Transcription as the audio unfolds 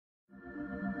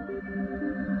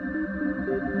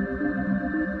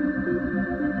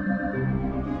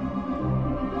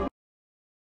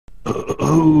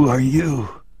Who are you?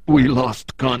 We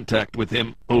lost contact with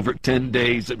him over 10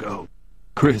 days ago.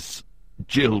 Chris,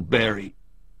 Jill Barry.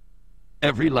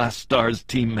 Every last STARS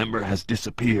team member has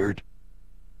disappeared.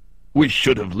 We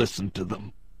should have listened to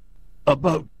them.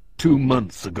 About 2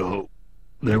 months ago,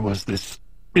 there was this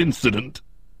incident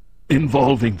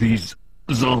involving these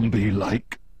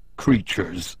zombie-like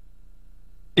creatures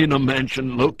in a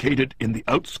mansion located in the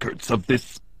outskirts of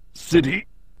this city.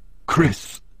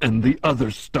 Chris and the other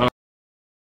STARS...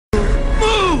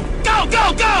 Move! Go,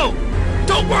 go, go!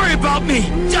 Don't worry about me!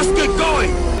 Just get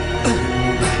going!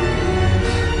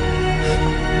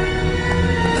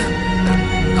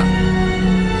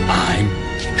 I'm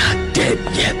not dead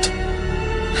yet.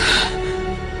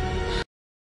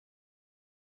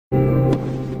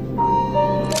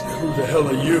 Who the hell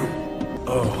are you?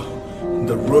 Oh,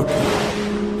 the rookie.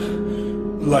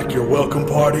 Like your welcome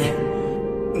party?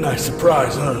 Nice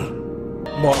surprise, huh?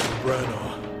 Marvin Branagh.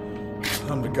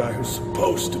 I'm the guy who's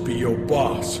supposed to be your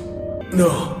boss.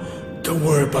 No, don't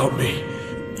worry about me.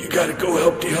 You gotta go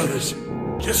help the others.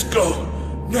 Just go,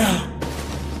 now.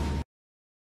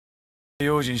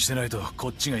 用心してないとこ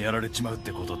っちがやられちまうっ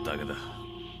てことってわけだ。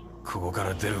ここか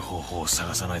ら出る方法を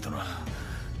探さないとな。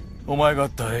お前が会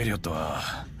ったエリオット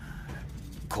は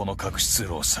この隠し通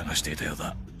路を探していたよう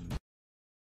だ。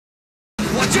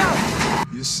Watch out!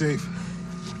 You're safe.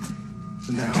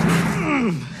 For now.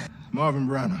 Marvin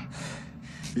Branagh.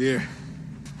 Here.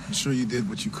 I'm sure you did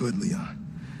what you could, Leon.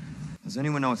 Does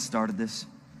anyone know what started this?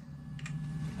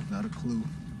 Not a clue.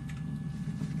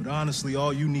 But honestly,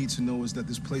 all you need to know is that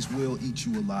this place will eat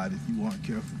you alive if you aren't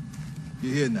careful.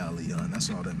 You're here now, Leon. That's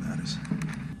all that matters.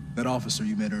 That officer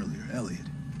you met earlier, Elliot,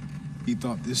 he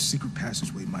thought this secret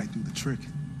passageway might do the trick.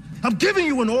 I'm giving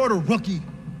you an order, rookie!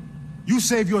 You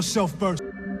save yourself first.